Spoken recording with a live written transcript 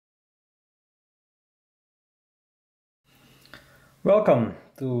Welcome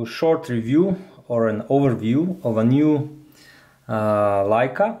to a short review or an overview of a new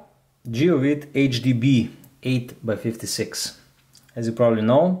Leica Geovid HDB 8x56. As you probably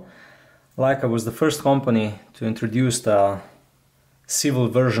know, Leica was the first company to introduce the civil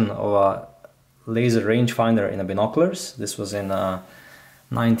version of a laser rangefinder in a binoculars. This was in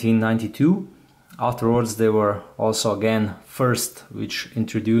 1992. Afterwards they were also again first which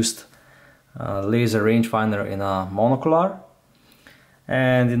introduced laser rangefinder in a monocular.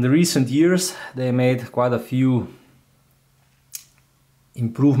 And in the recent years they made quite a few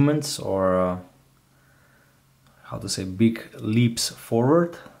improvements or how to say, big leaps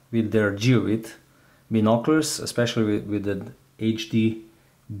forward with their Geovid binoculars, especially with the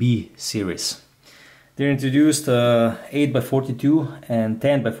HDB series. They introduced 8x42 and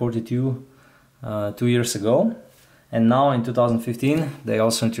 10x42 2 years ago, and now in 2015 they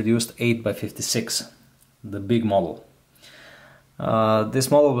also introduced 8x56, the big model.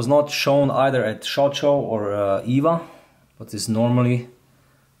 This model was not shown either at SHOT Show or EVA, but is normally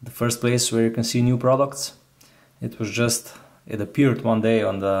the first place where you can see new products. It was just, it appeared one day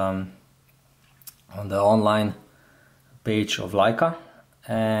on the online page of Leica,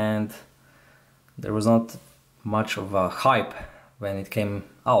 and there was not much of a hype when it came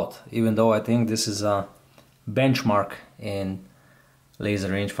out, even though I think this is a benchmark in laser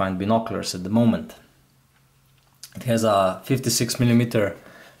rangefinder binoculars at the moment. It has a 56mm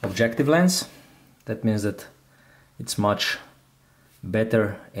objective lens. That means that it's much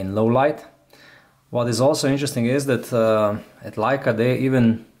better in low light. What is also interesting is that at Leica they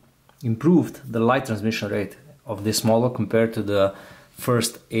even improved the light transmission rate of this model compared to the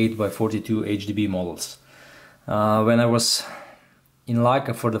first 8x42 HDB models. When I was in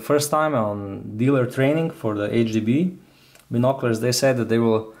Leica for the first time on dealer training for the HDB binoculars, they said that they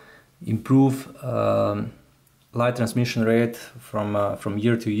will improve light transmission rate from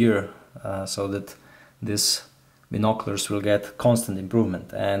year to year, so that these binoculars will get constant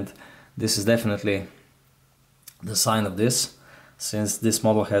improvement, and this is definitely the sign of this, since this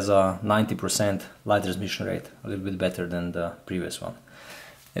model has a 90% light transmission rate, a little bit better than the previous one.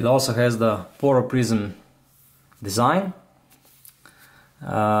 It also has the poro prism design.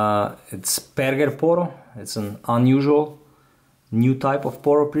 It's Perger poro. It's an unusual new type of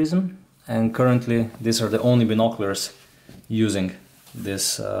poro prism, and currently these are the only binoculars using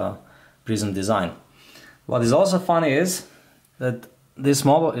this prism design. What is also funny is that this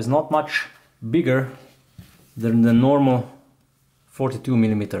model is not much bigger than the normal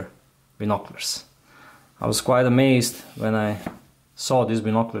 42mm binoculars. I was quite amazed when I saw these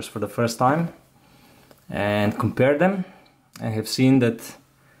binoculars for the first time and compared them. I have seen that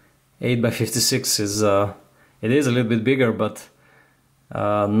 8x56 is it is a little bit bigger, but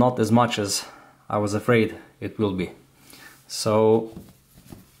not as much as I was afraid it will be. So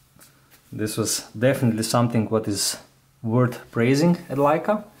this was definitely something what is worth praising at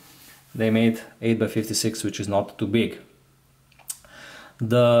Leica. They made 8x56 which is not too big.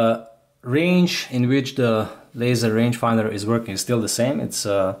 The range in which the laser rangefinder is working is still the same. It's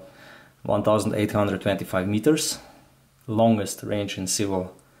 1825 meters, longest range in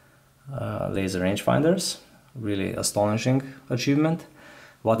civil laser rangefinders. Really astonishing achievement.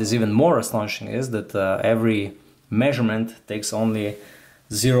 What is even more astonishing is that every measurement takes only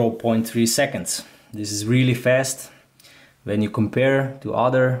 0.3 seconds. This is really fast. When you compare to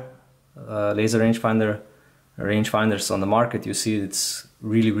other laser rangefinders on the market, you see it's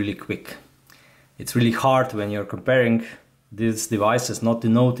really quick. It's really hard when you're comparing these devices not to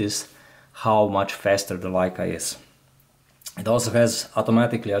notice how much faster the Leica is. It also has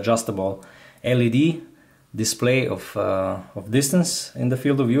automatically adjustable LED display of distance in the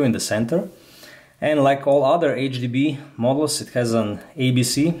field of view in the center, and like all other HDB models, it has an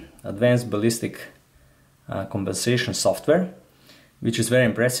ABC, Advanced Ballistic Compensation software, which is very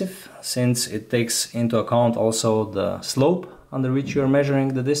impressive since it takes into account also the slope under which you are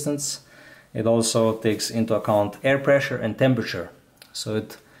measuring the distance. It also takes into account air pressure and temperature, so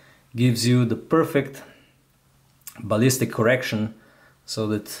it gives you the perfect ballistic correction so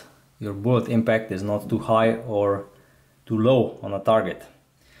that your bullet impact is not too high or too low on a target.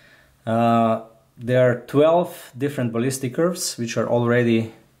 There are 12 different ballistic curves which are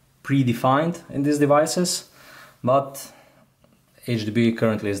already predefined in these devices, but HDB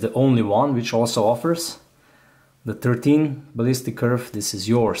currently is the only one which also offers the 13 ballistic curve. This is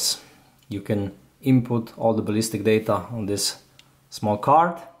yours. You can input all the ballistic data on this small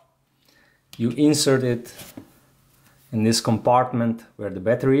card. You insert it in this compartment where the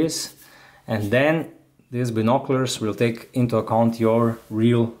battery is, and then these binoculars will take into account your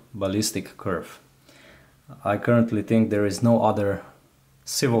real ballistic curve. I currently think there is no other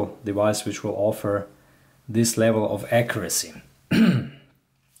civil device which will offer this level of accuracy.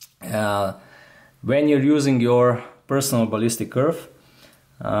 When you're using your personal ballistic curve,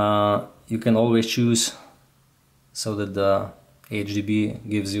 you can always choose so that the HDB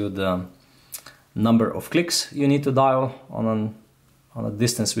gives you the number of clicks you need to dial on a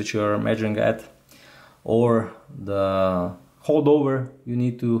distance which you are measuring at, or the holdover you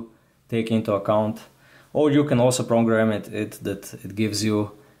need to take into account, or you can also program it that it gives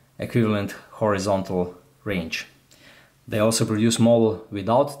you equivalent horizontal range. They also produce model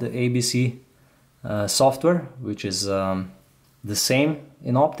without the ABC software, which is the same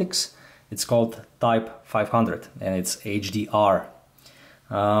in optics. It's called Type 500 and it's HDR.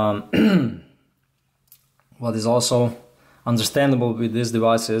 What is also understandable with this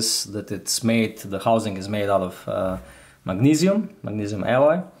device is that the housing is made out of magnesium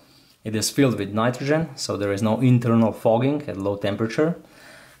alloy. It is filled with nitrogen, so there is no internal fogging at low temperature.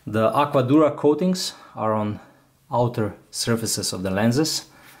 The Aquadura coatings are on outer surfaces of the lenses,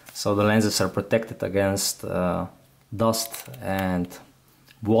 so the lenses are protected against dust and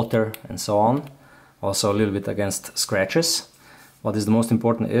water and so on, also a little bit against scratches. What is the most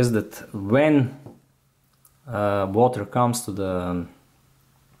important is that when water comes to the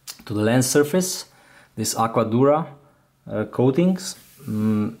lens surface, this Aquadura coatings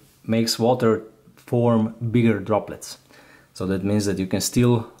makes water form bigger droplets. So that means that you can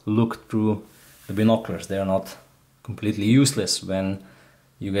still look through the binoculars. They are not completely useless when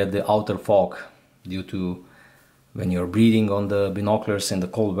you get the outer fog due to when you're breathing on the binoculars in the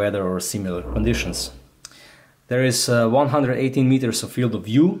cold weather or similar conditions. There is 118 meters of field of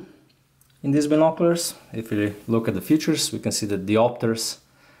view in these binoculars. If we look at the features, we can see that diopters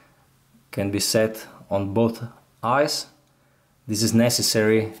can be set on both eyes. This is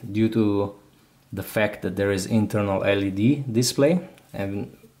necessary due to the fact that there is internal LED display,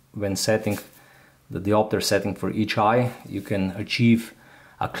 and when setting the diopter setting for each eye, you can achieve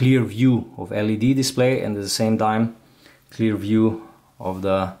a clear view of LED display and at the same time clear view of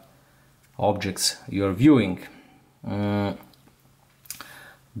the objects you're viewing.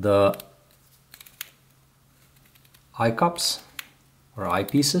 The eye cups or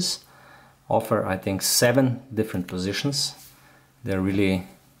eyepieces offer, I think, 7 different positions. They're really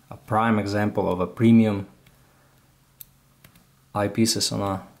a prime example of a premium eyepieces on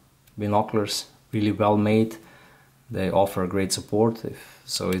a binoculars, really well made. They offer great support,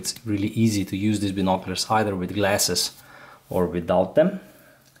 so it's really easy to use these binoculars either with glasses or without them.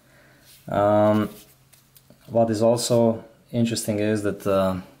 What is also interesting is that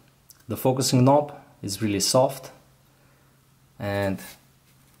the focusing knob is really soft and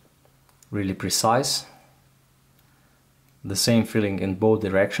really precise. The same feeling in both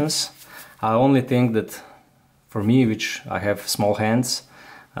directions. I only think that for me, which I have small hands,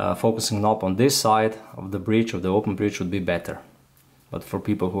 focusing knob on this side of the bridge, of the open bridge, would be better. But for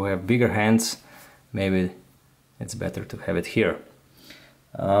people who have bigger hands, maybe it's better to have it here.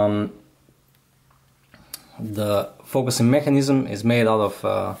 The focusing mechanism is made out of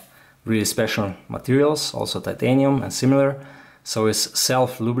really special materials, also titanium and similar, so it's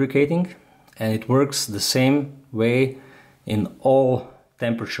self-lubricating and it works the same way in all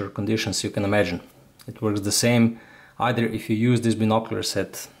temperature conditions you can imagine. It works the same either if you use these binoculars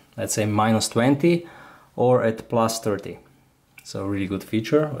at, let's say, -20 or at +30. So really good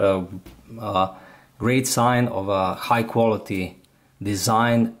feature, great sign of a high quality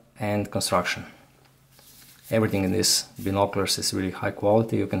design and construction. Everything in these binoculars is really high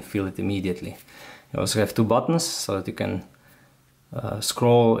quality, you can feel it immediately. You also have 2 buttons so that you can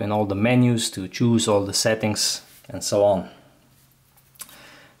scroll in all the menus to choose all the settings and so on.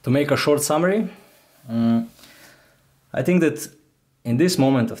 To make a short summary, I think that in this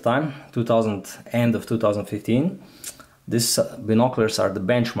moment of time, end of 2015, these binoculars are the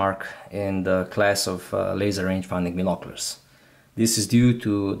benchmark in the class of laser rangefinding binoculars. This is due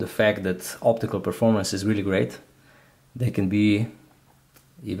to the fact that optical performance is really great. They can be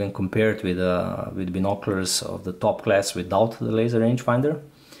even compared with binoculars of the top class without the laser rangefinder.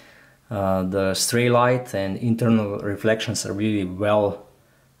 The stray light and internal reflections are really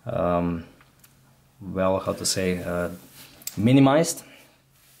minimized.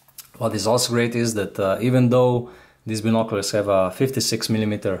 What is also great is that even though these binoculars have a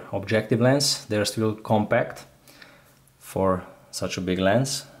 56mm objective lens, they are still compact for such a big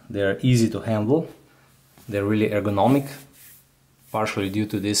lens. They are easy to handle. They're really ergonomic, partially due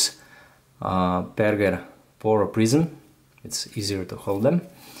to this Perger Poro prism. It's easier to hold them.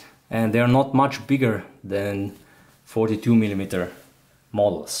 And they are not much bigger than 42mm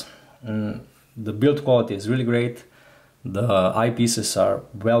models. The build quality is really great, the eyepieces are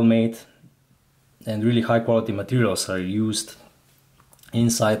well made, and really high quality materials are used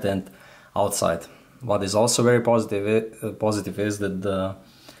inside and outside. What is also very positive is that the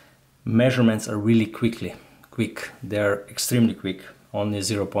measurements are really quick. They're extremely quick, only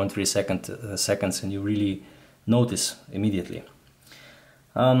 0.3 seconds, and you really notice immediately.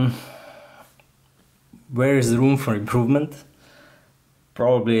 Where is the room for improvement?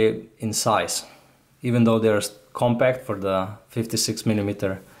 Probably in size. Even though they're compact for the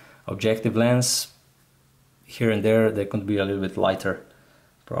 56mm objective lens, here and there they could be a little bit lighter,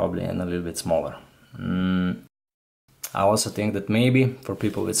 probably, and a little bit smaller. I also think that maybe for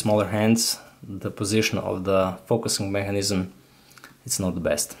people with smaller hands, the position of the focusing mechanism, it's not the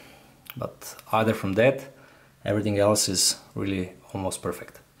best. But other from that, everything else is really almost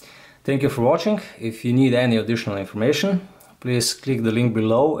perfect. Thank you for watching. If you need any additional information, please click the link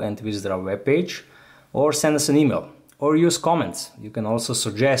below and visit our webpage, or send us an email, or use comments. You can also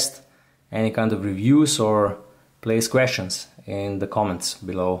suggest any kind of reviews or place questions in the comments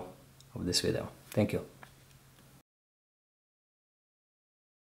below of this video. Thank you.